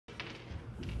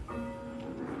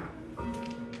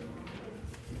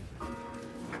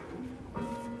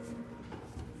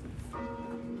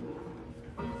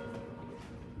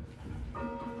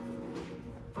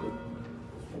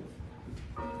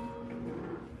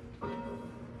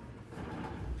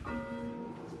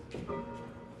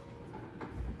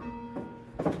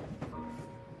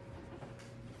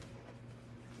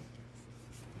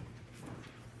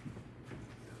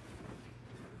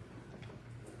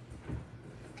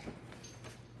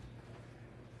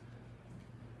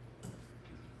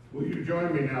you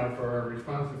join me now for our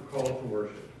responsive call to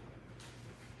worship?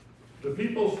 The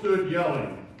people stood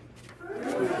yelling,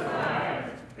 "Crucify!"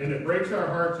 And it breaks our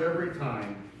hearts every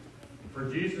time, for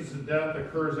Jesus' death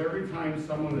occurs every time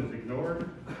someone is ignored,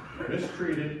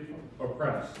 mistreated,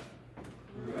 oppressed.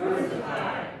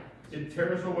 Crucify! It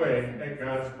tears away at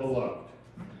God's beloved.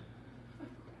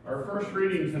 Our first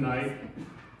reading tonight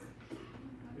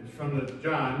is from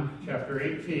John chapter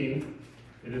 18.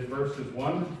 It is verses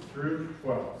 1 through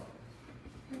 12.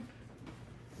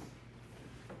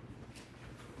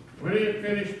 When he had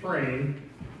finished praying,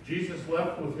 Jesus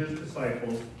left with his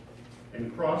disciples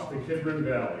and crossed the Kidron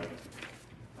Valley.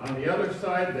 On the other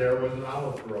side there was an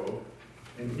olive grove,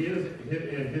 and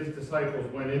his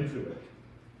disciples went into it.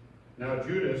 Now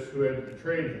Judas, who had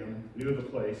betrayed him, knew the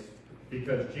place,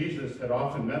 because Jesus had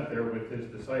often met there with his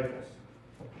disciples.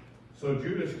 So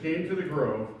Judas came to the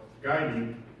grove,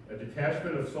 guiding a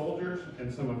detachment of soldiers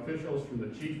and some officials from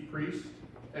the chief priests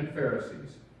and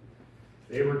Pharisees.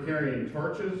 They were carrying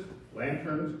torches,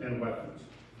 lanterns, and weapons.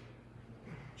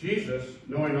 Jesus,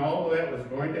 knowing all that was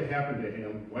going to happen to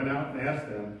him, went out and asked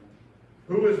them,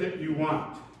 "Who is it you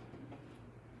want?"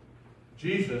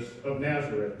 "Jesus of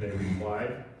Nazareth," they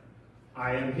replied.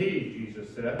 "I am he,"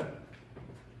 Jesus said.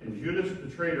 And Judas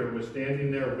the traitor was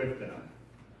standing there with them.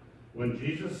 When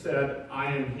Jesus said,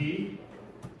 "I am he,"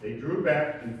 they drew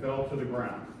back and fell to the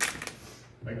ground.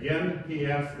 Again he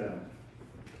asked them,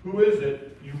 "Who is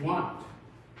it you want?"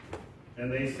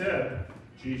 And they said,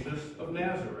 "Jesus of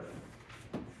Nazareth."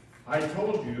 "I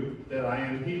told you that I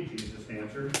am he," Jesus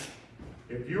answered.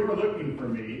 "If you are looking for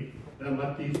me, then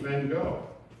let these men go."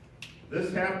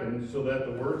 This happened so that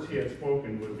the words he had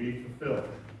spoken would be fulfilled.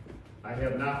 "I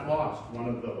have not lost one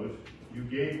of those you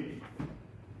gave me."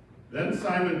 Then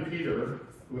Simon Peter,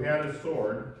 who had a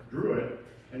sword, drew it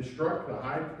and struck the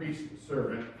high priest's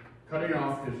servant, cutting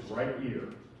off his right ear.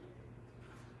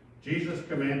 Jesus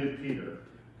commanded Peter,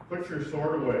 "Put your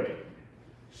sword away.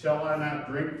 Shall I not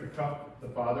drink the cup the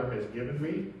Father has given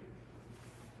me?"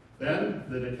 Then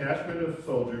the detachment of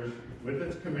soldiers, with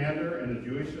its commander and the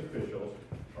Jewish officials,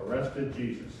 arrested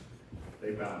Jesus.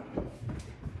 They bound him.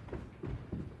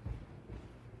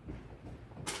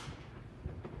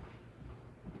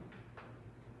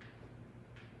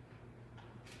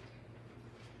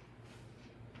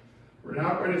 We're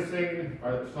now going to sing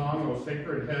our song, "O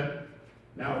Sacred Head,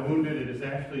 Now Wounded." It is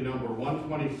actually number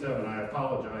 127. I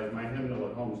apologize, my hymnal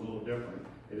at home is a little different.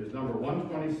 It is number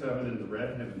 127 in the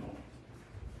red hymnal.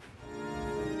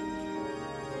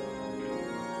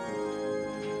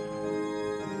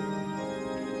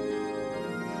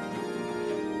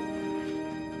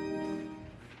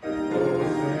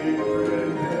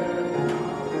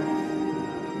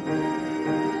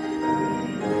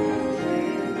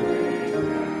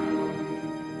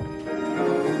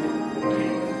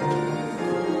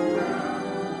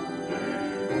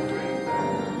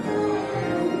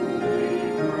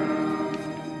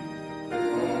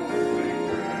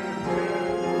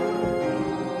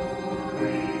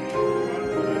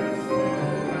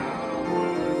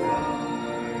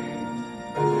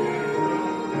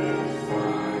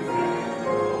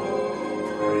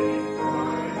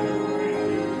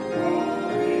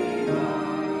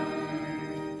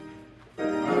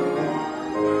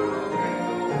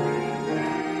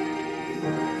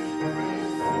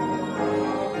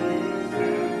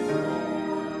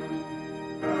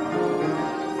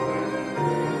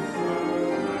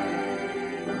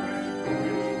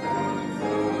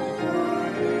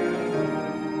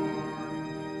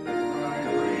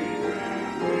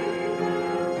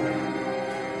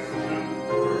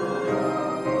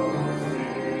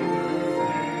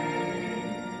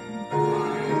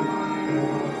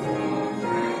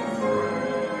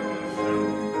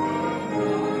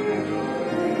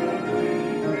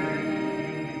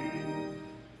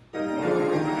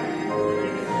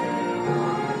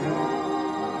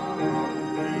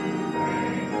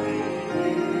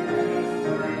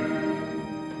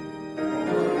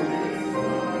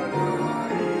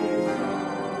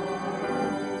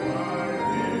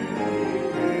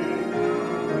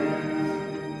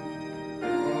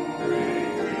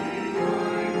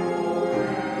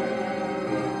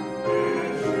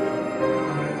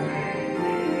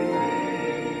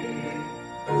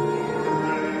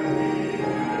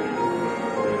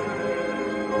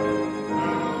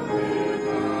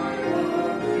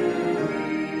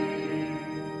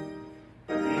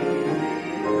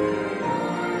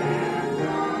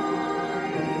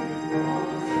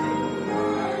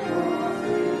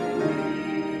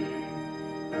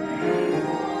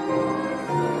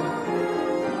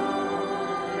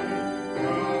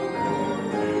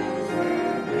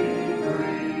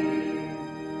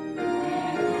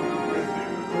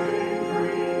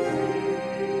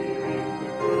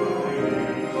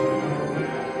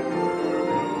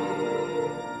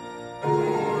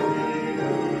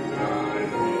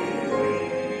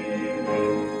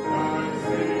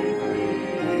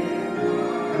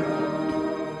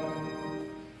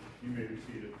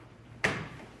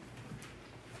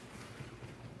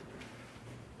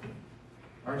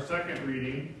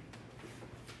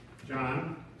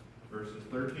 John, verses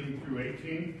 13 through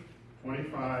 18,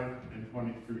 25, and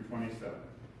 20 through 27.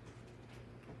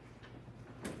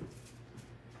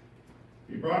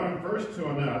 He brought him first to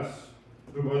Annas,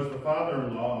 who was the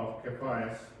father-in-law of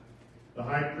Caiaphas, the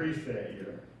high priest that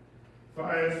year.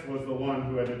 Caiaphas was the one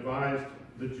who had advised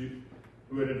the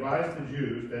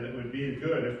Jews that it would be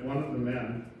good if one of the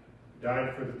men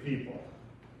died for the people.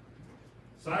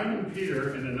 Simon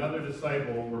Peter and another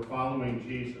disciple were following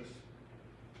Jesus.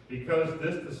 Because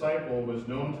this disciple was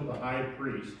known to the high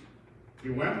priest, he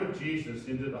went with Jesus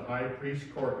into the high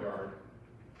priest's courtyard,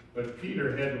 but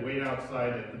Peter had to wait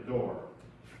outside at the door.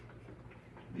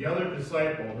 The other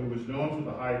disciple, who was known to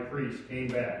the high priest, came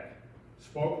back,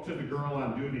 spoke to the girl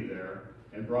on duty there,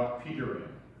 and brought Peter in.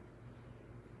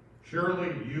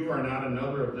 "Surely you are not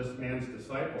another of this man's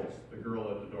disciples," the girl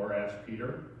at the door asked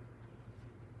Peter.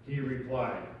 He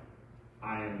replied,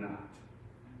 "I am not."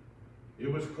 It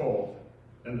was cold,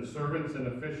 and the servants and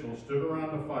officials stood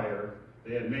around the fire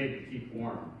they had made to keep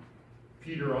warm.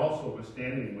 Peter also was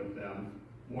standing with them,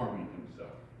 warming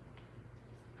himself.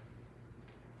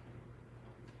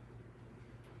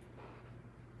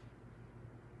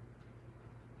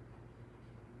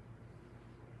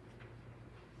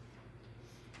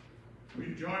 Will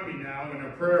you join me now in a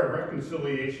prayer of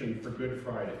reconciliation for Good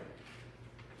Friday?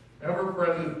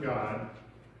 Ever-present God,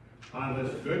 on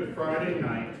this Good Friday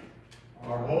night,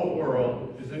 our whole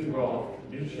world is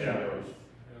engulfed in shadows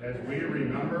as we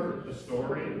remember the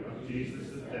story of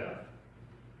Jesus' death.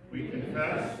 We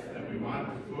confess that we want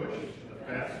to push the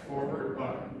fast-forward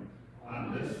button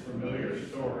on this familiar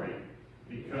story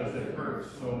because it hurts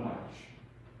so much.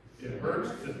 It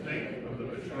hurts to think of the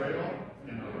betrayal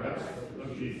and arrest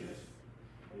of Jesus.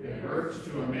 It hurts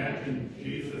to imagine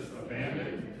Jesus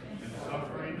abandoned and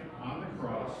suffering on the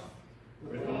cross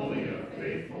with only a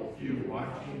faithful few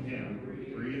watching him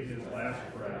breathe his last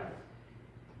breath.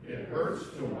 It hurts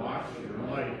to watch your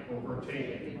light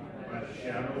overtaken by the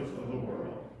shadows of the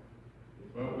world.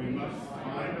 But we must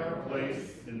find our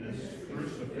place in this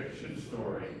crucifixion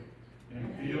story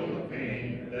and feel the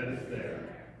pain that is there.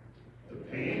 The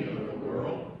pain of the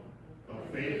world, of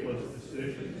faithless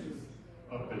decisions,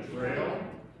 of betrayal,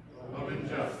 of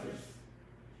injustice.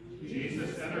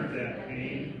 Jesus entered that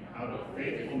pain out of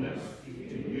faithfulness to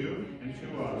you and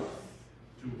to us,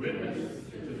 to witness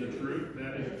to the truth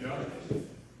that is justice,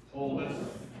 wholeness,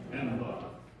 and love.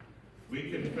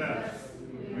 We confess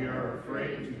we are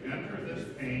afraid to enter this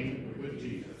pain with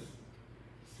Jesus.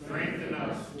 Strengthen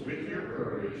us with your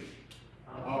courage.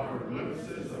 Offer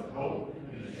glimpses of hope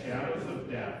in the shadows of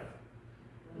death.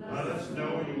 Let us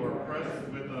know you are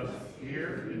present with us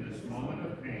here in this moment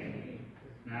of pain,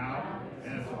 now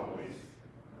and as always.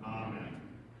 Amen.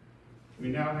 We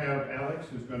now have Alex,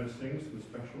 who's going to sing some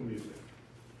special music.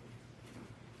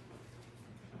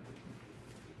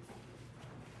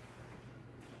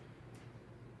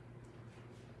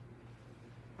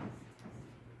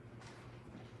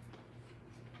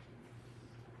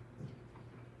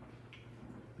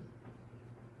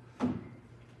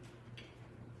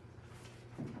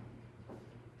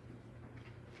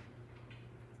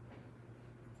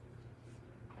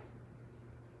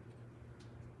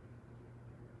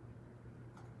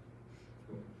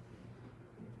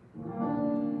 Thank you.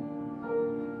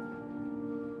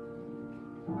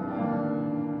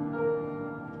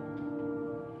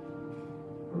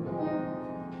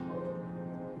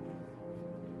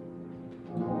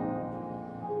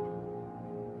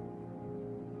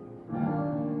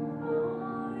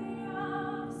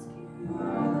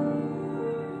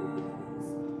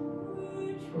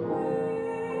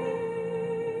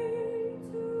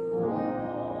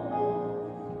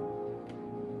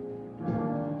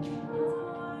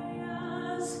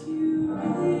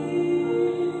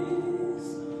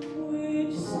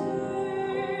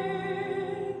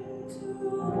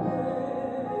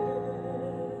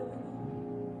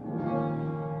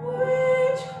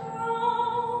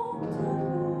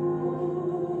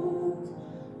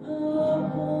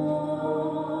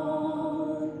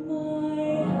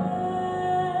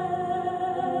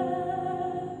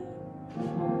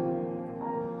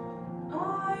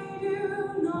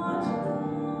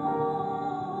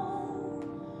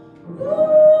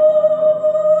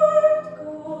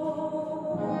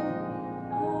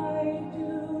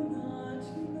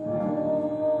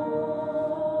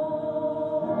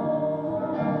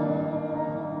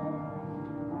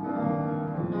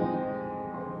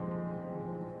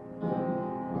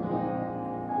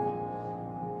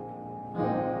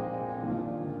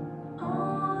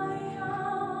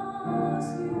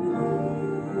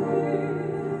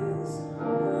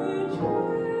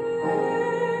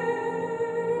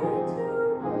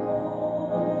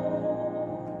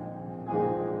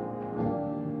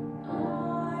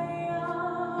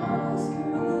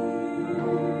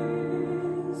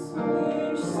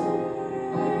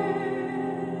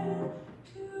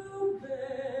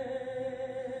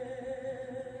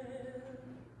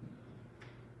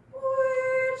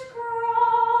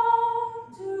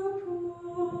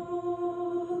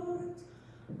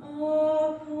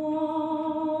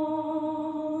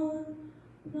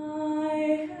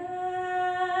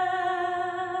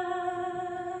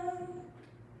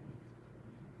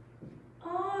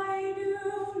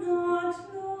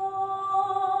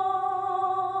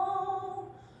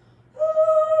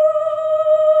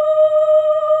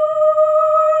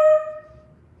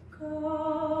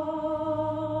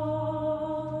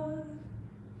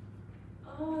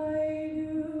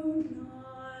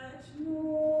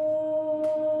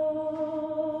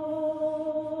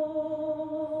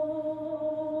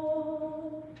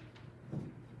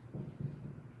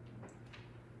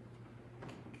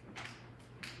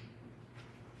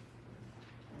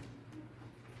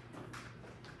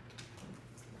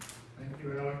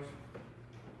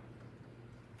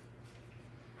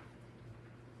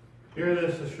 Hear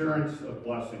this assurance of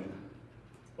blessing.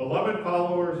 Beloved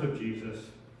followers of Jesus,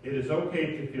 it is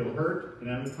okay to feel hurt and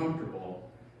uncomfortable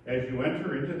as you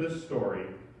enter into this story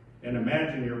and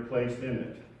imagine your place in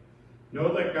it.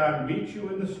 Know that God meets you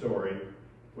in the story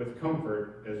with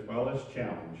comfort as well as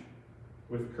challenge,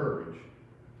 with courage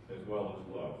as well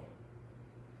as love.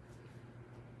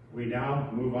 We now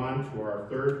move on to our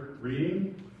third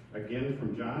reading, again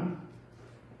from John,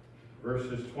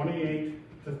 verses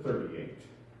 28 to 38.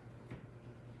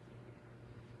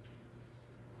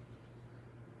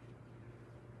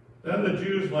 Then the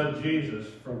Jews led Jesus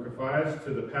from Caiaphas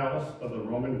to the palace of the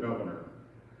Roman governor.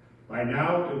 By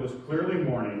now it was clearly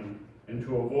morning, and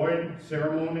to avoid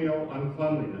ceremonial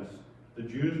uncleanliness, the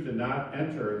Jews did not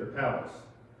enter the palace.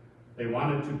 They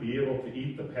wanted to be able to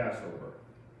eat the Passover.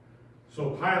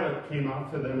 So Pilate came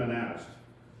out to them and asked,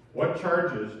 "What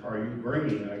charges are you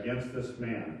bringing against this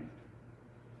man?"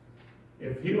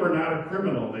 "If he were not a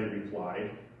criminal," they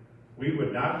replied, "we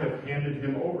would not have handed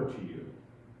him over to you."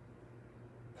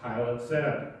 Pilate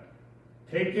said,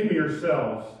 "Take him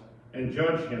yourselves and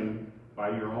judge him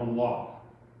by your own law."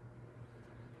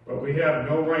 "But we have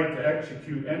no right to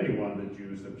execute anyone," the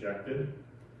Jews objected.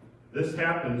 This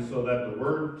happened so that the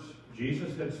words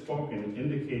Jesus had spoken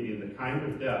indicating the kind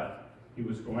of death he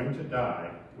was going to die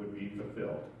would be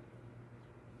fulfilled.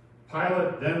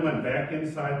 Pilate then went back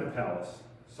inside the palace,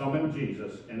 summoned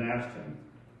Jesus, and asked him,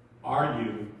 "Are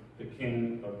you the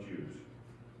King of Jews?"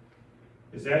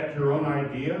 "Is that your own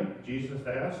idea?" Jesus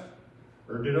asked.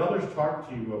 "Or did others talk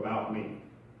to you about me?"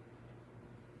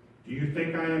 "Do you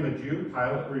think I am a Jew?"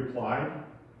 Pilate replied.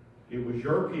 "It was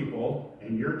your people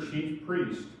and your chief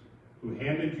priest who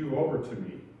handed you over to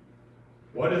me.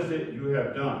 What is it you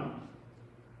have done?"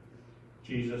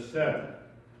 Jesus said,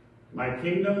 "My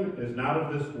kingdom is not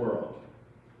of this world.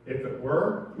 If it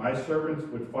were, my servants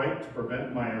would fight to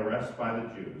prevent my arrest by the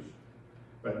Jews.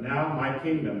 But now my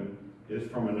kingdom is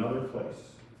from another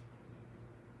place."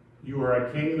 "You are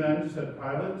a king then?" said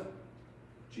Pilate.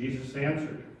 Jesus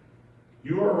answered,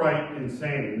 "You are right in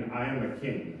saying I am a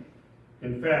king.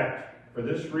 In fact, for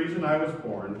this reason I was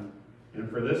born, and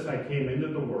for this I came into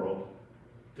the world,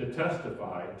 to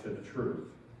testify to the truth.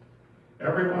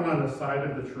 Everyone on the side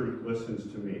of the truth listens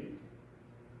to me."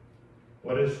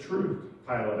 "What is truth?"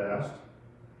 Pilate asked.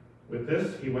 With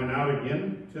this, he went out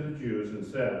again to the Jews and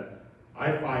said,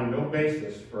 "I find no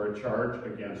basis for a charge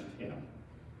against him."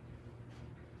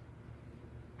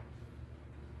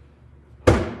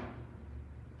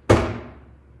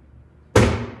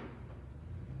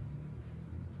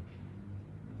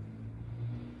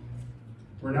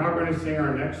 We're now going to sing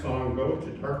our next song, "Go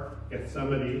to Dark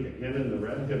Gethsemane," again in the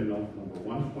red hymnal, number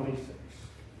 126.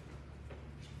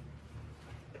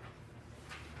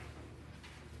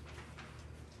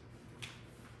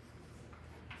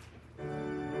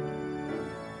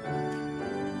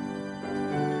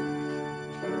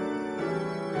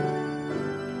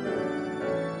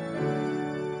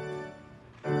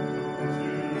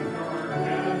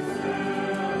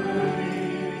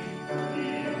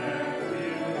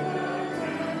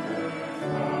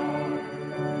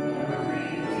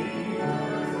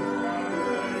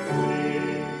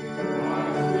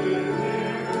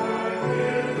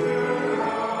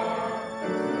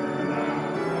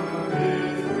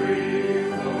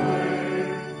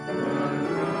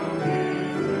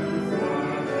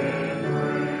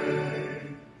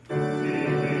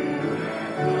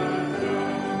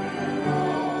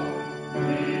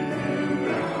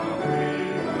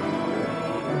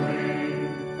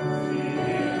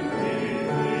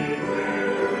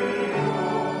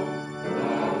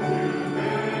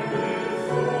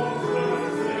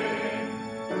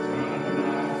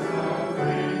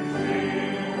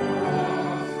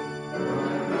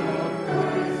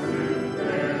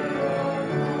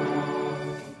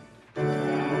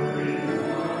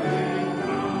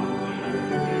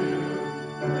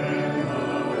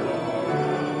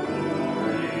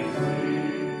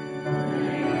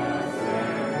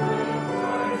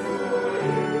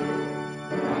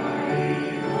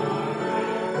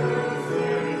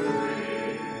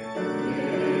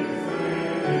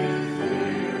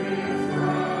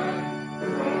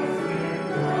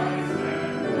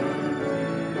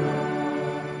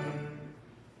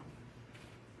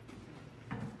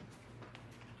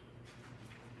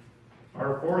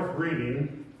 Our fourth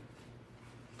reading,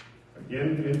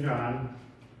 again in John,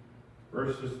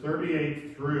 verses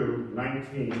 38 through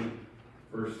 19,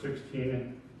 verse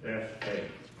 16-a.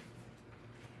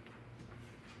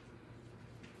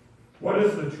 "What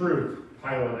is the truth?"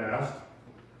 Pilate asked.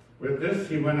 With this,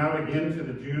 he went out again to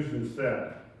the Jews and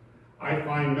said, "I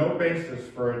find no basis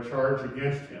for a charge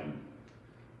against him.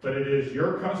 but it is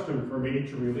your custom for me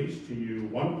to release to you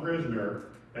one prisoner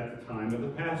at the time of the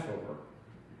Passover.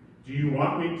 Do you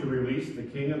want me to release the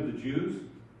king of the Jews?"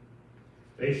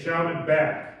 They shouted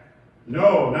back,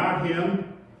 "No, not him.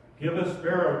 Give us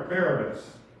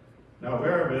Barabbas." Now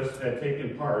Barabbas had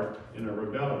taken part in a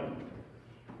rebellion.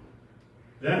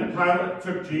 Then Pilate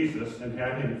took Jesus and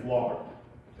had him flogged.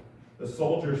 The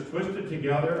soldiers twisted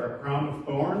together a crown of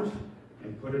thorns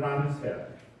and put it on his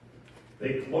head.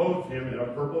 They clothed him in a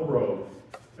purple robe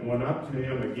and went up to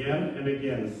him again and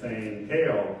again, saying,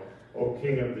 "Hail, O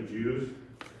King of the Jews!"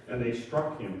 And they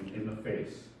struck him in the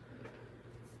face.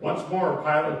 Once more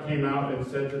Pilate came out and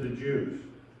said to the Jews,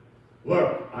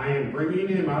 "Look, I am bringing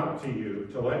him out to you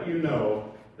to let you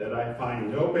know that I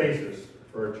find no basis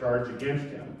for a charge against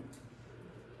him."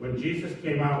 When Jesus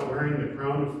came out wearing the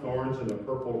crown of thorns and the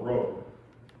purple robe,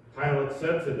 Pilate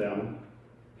said to them,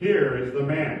 "Here is the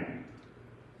man."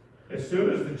 As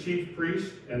soon as the chief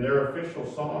priests and their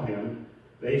officials saw him,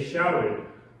 they shouted,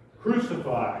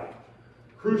 "Crucify!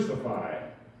 Crucify!"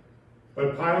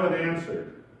 But Pilate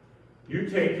answered, "You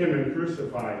take him and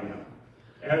crucify him.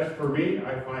 As for me,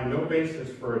 I find no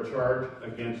basis for a charge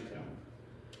against him."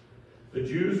 The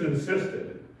Jews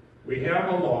insisted, "We have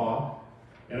a law,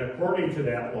 and according to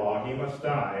that law he must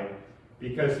die,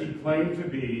 because he claimed to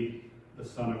be the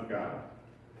Son of God."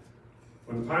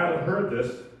 When Pilate heard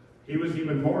this, he was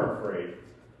even more afraid,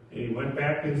 and he went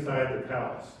back inside the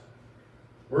palace.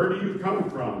 "Where do you come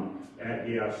from?"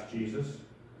 he asked Jesus.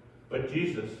 But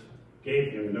Jesus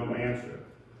gave him no answer.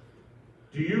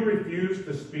 "Do you refuse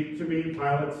to speak to me?"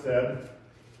 Pilate said.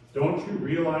 "Don't you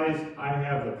realize I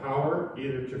have the power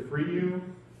either to free you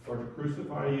or to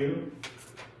crucify you?"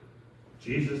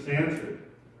 Jesus answered,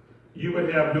 "You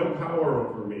would have no power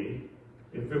over me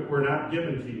if it were not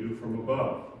given to you from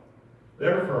above.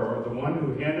 Therefore, the one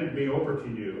who handed me over to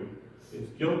you is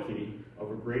guilty of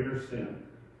a greater sin."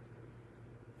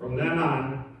 From then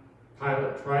on,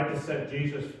 Pilate tried to set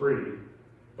Jesus free,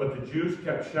 but the Jews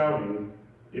kept shouting,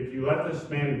 "If you let this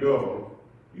man go,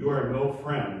 you are no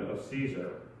friend of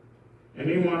Caesar.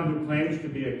 Anyone who claims to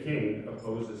be a king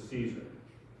opposes Caesar."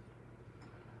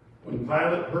 When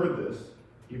Pilate heard this,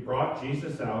 he brought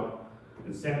Jesus out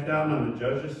and sat down on the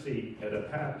judge's seat at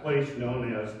a place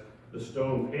known as the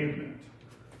Stone Pavement.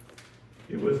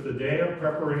 It was the day of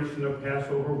preparation of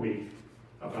Passover week,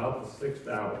 about the 6th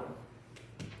hour.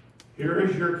 "Here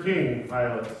is your king,"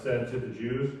 Pilate said to the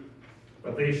Jews.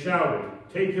 But they shouted,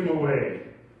 "Take him away!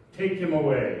 Take him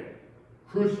away!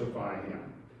 Crucify him!"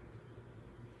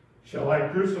 "Shall I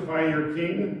crucify your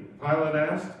king?" Pilate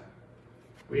asked.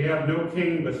 "We have no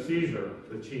king but Caesar,"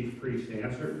 the chief priest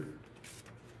answered.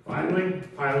 Finally,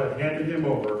 Pilate handed him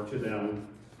over to them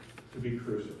to be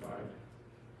crucified.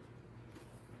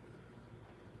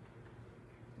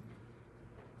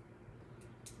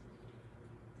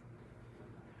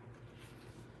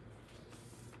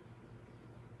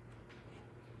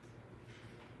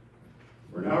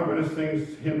 We're now going to sing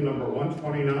hymn number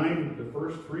 129, the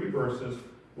first 3 verses,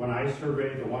 "When I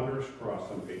Survey the Wondrous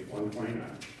Cross," on page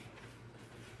 129.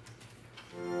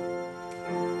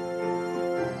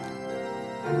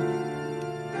 Amen.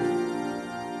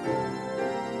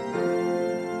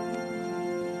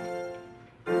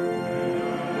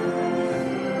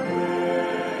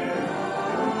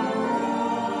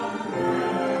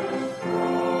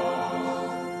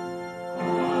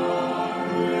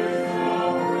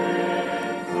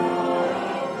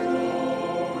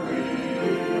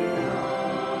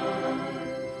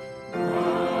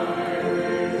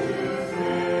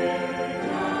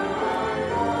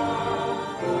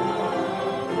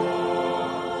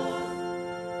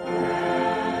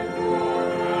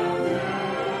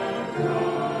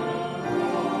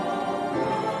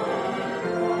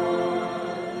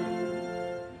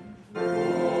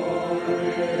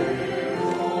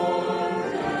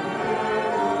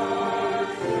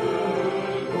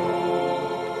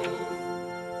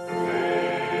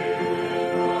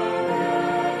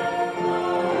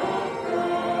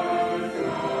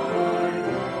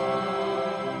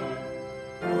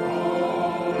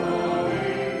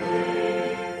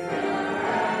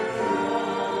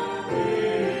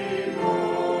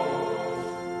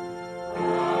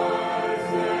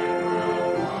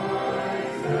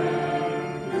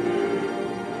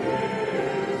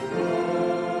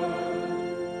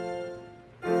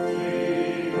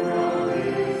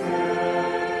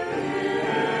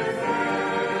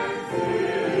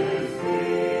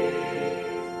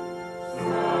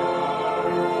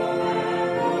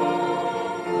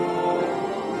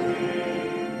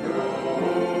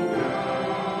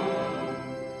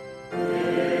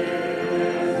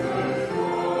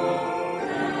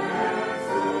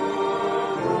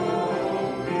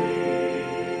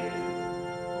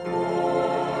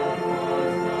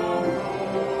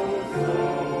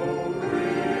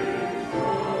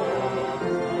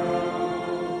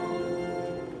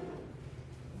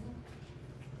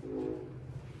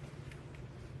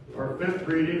 fifth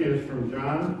reading is from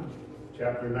John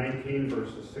chapter 19,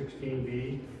 verses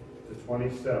 16b to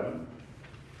 27.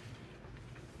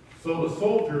 So the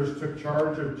soldiers took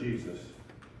charge of Jesus.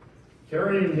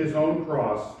 Carrying his own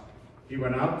cross, he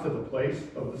went out to the place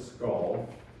of the skull.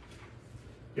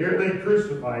 Here they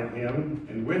crucified him,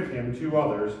 and with him 2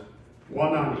 others,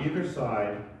 one on either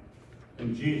side,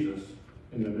 and Jesus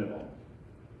in the middle.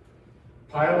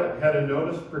 Pilate had a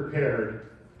notice prepared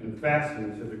and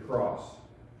fastened to the cross.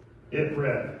 It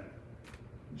read,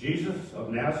 Jesus of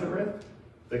Nazareth,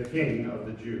 the King of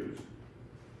the Jews.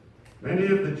 Many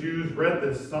of the Jews read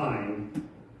this sign,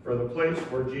 for the place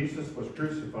where Jesus was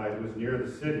crucified was near the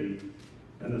city,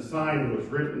 and the sign was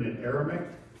written in Aramaic,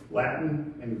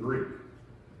 Latin, and Greek.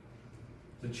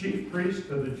 The chief priest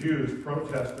of the Jews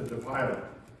protested to Pilate,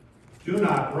 "Do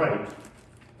not write,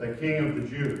 the King of the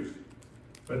Jews,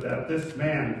 but that this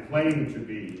man claimed to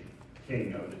be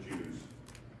King of the Jews."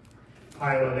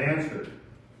 Pilate answered,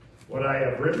 "What I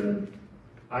have written,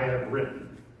 I have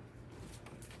written."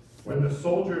 When the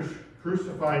soldiers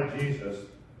crucified Jesus,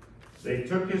 they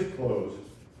took his clothes,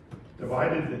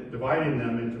 dividing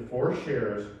them into 4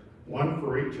 shares, one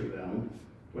for each of them,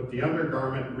 with the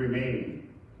undergarment remaining.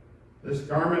 This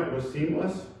garment was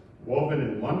seamless, woven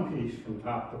in one piece from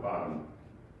top to bottom.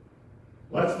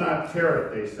 "Let's not tear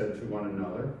it," they said to one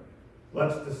another.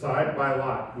 "Let's decide by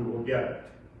lot who will get it."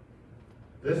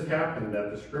 This happened that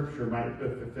the scripture might be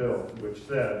fulfilled, which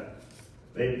said,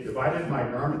 "They divided my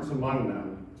garments among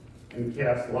them and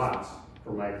cast lots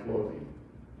for my clothing."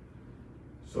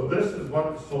 So this is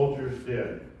what the soldiers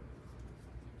did.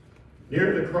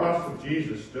 Near the cross of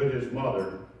Jesus stood his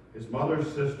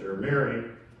mother's sister, Mary,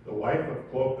 the wife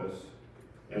of Clopas,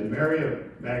 and Mary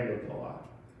of Magdala.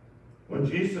 When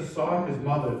Jesus saw his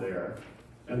mother there,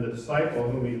 and the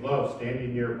disciple whom he loved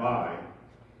standing nearby,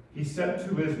 he said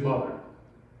to his mother,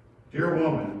 "Dear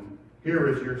woman, here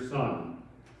is your son,"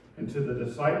 and to the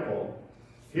disciple,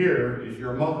 "Here is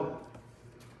your mother."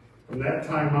 From that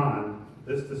time on,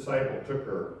 this disciple took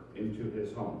her into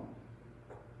his home.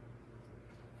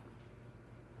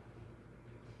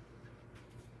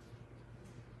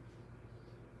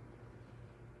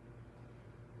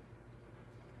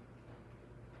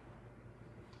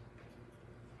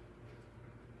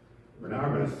 We're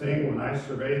now going to sing "When I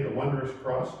Survey the Wondrous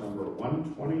Cross," number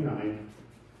 129.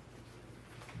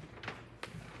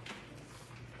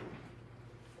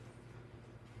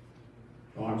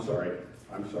 Oh, I'm sorry.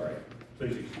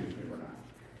 Please excuse me, we're not.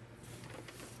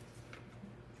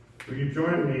 Will you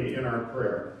join me in our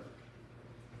prayer?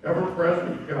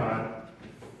 Ever-present God,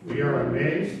 we are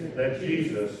amazed that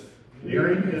Jesus,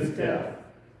 nearing his death,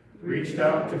 reached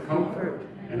out to comfort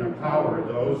and empower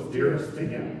those dearest to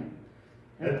him.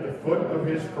 At the foot of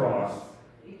his cross,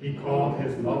 he called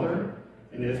his mother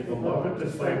and his beloved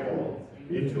disciple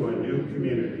into a new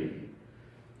community.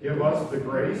 Give us the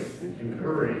grace and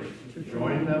courage to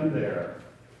join them there,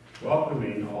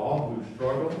 welcoming all who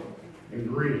struggle and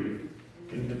grieve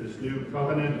into this new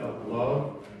covenant of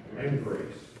love and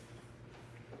grace.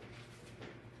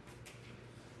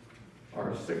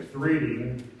 Our 6th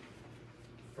reading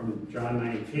from John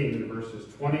 19,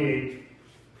 verses 28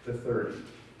 to 30.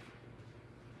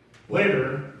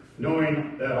 Later,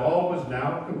 knowing that all was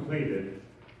now completed,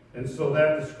 and so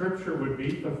that the scripture would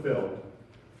be fulfilled,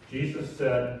 Jesus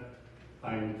said,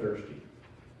 "I am thirsty."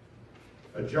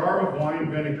 A jar of wine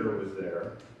vinegar was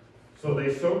there, so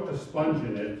they soaked a sponge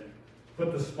in it,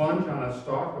 put the sponge on a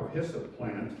stalk of hyssop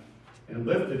plant, and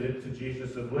lifted it to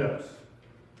Jesus' lips.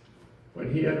 When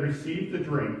he had received the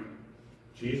drink,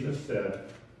 Jesus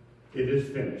said, "It is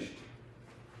finished."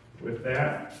 With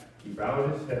that, he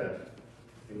bowed his head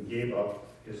and gave up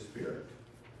his spirit.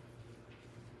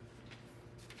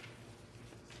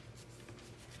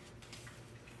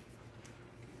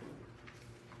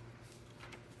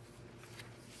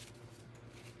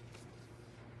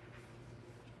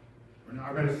 We're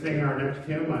now going to sing our next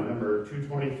hymn on number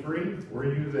 223, "Were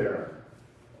You There?"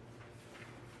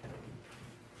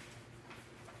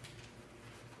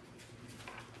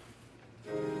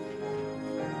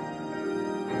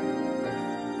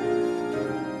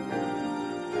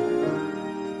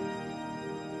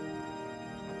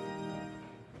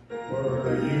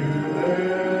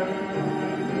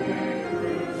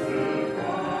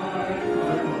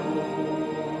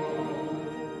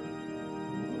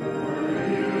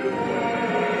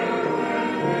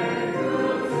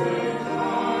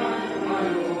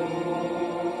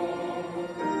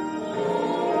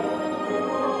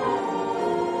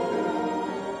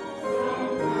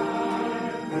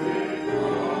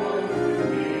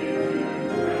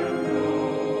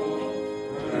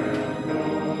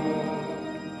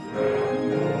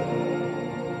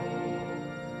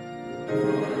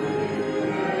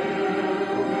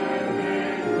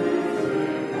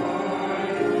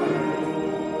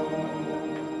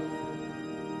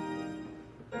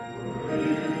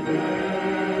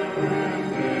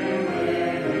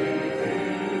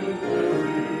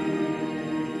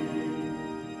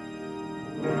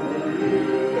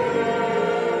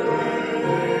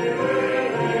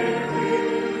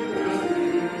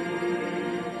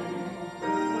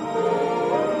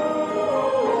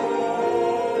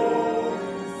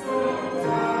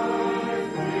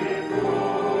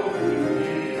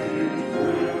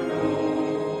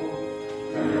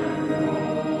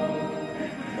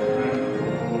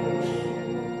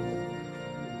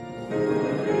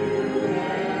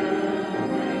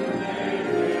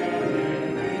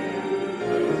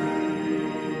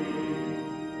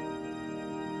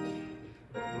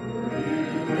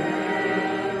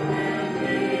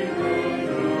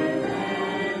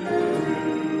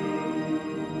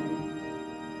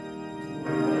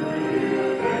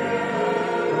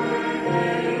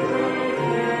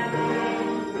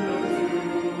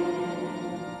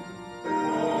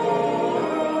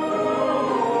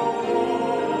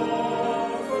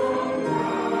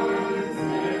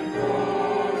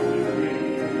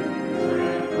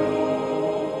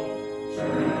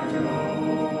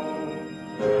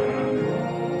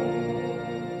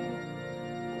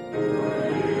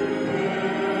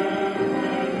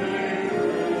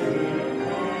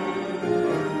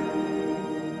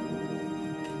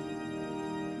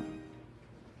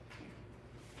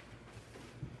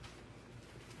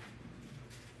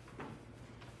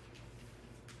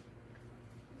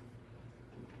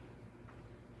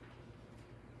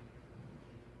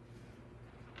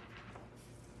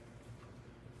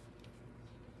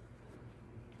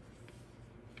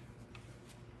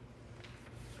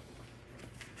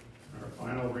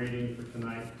 Final reading for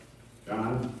tonight,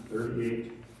 John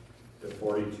 38 to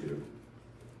 42.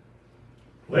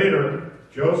 Later,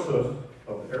 Joseph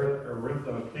of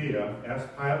Arimathea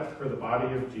asked Pilate for the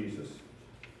body of Jesus.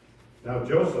 Now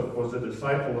Joseph was a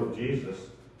disciple of Jesus,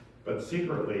 but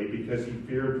secretly because he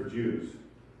feared the Jews.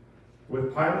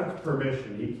 With Pilate's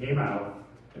permission, he came out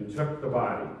and took the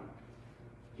body.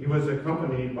 He was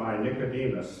accompanied by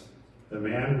Nicodemus, the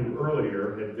man who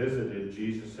earlier had visited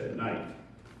Jesus at night.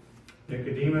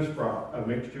 Nicodemus brought a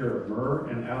mixture of myrrh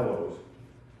and aloes,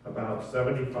 about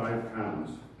 75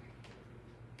 pounds.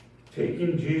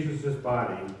 Taking Jesus'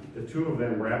 body, the two of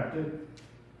them wrapped it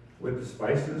with the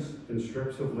spices and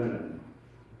strips of linen.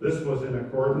 This was in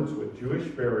accordance with Jewish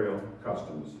burial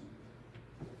customs.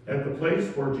 At the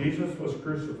place where Jesus was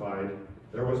crucified,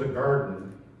 there was a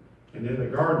garden, and in the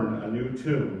garden a new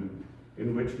tomb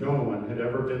in which no one had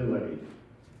ever been laid.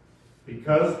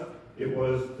 Because it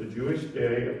was the Jewish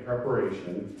day of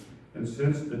preparation, and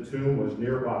since the tomb was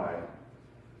nearby,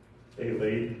 they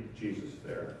laid Jesus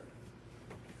there.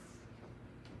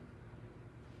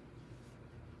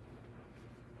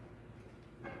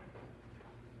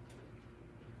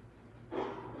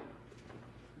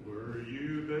 Were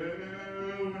you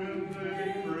there when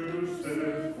they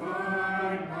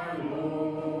crucified my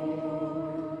Lord?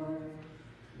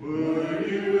 Were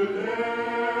you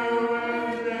there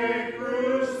when they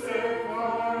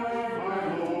crucified my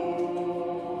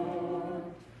Lord?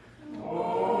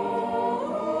 Oh,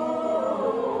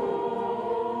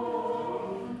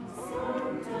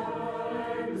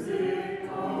 sometimes it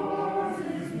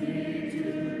causes me to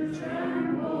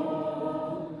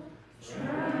tremble,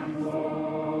 tremble.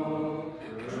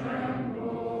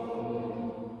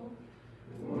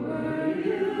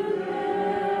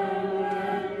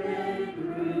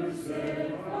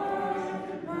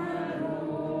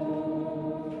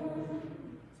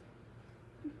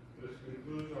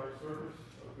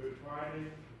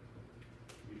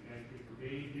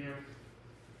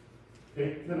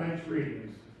 Take tonight's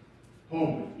readings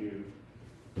home with you.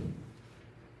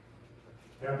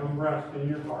 Have them rest in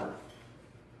your heart,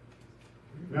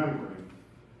 remembering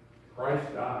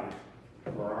Christ died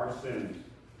for our sins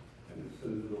and the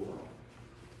sins of the world.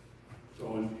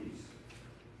 Go in peace.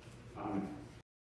 Amen.